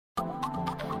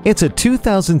It's a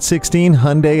 2016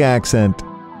 Hyundai Accent.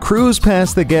 Cruise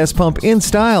past the gas pump in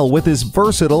style with this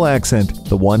versatile Accent.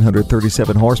 The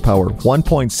 137 horsepower,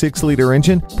 1.6-liter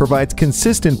engine provides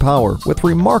consistent power with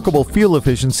remarkable fuel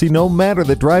efficiency no matter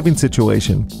the driving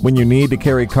situation. When you need to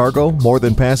carry cargo more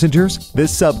than passengers,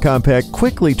 this subcompact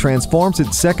quickly transforms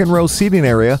its second-row seating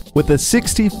area with a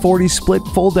 60-40 split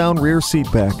fold-down rear seat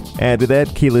back. Add to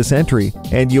that keyless entry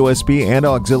and USB and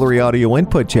auxiliary audio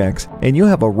input jacks, and you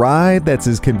have a ride that's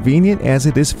as convenient as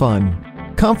it is fun.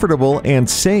 Comfortable and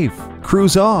safe.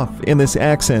 Cruise off in this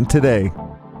Accent today.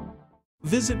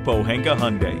 Visit Pohanka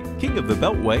Hyundai, King of the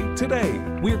Beltway, today.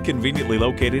 We're conveniently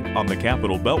located on the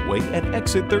Capitol Beltway at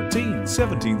Exit 13,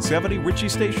 1770 Ritchie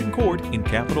Station Court in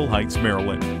Capitol Heights,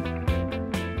 Maryland.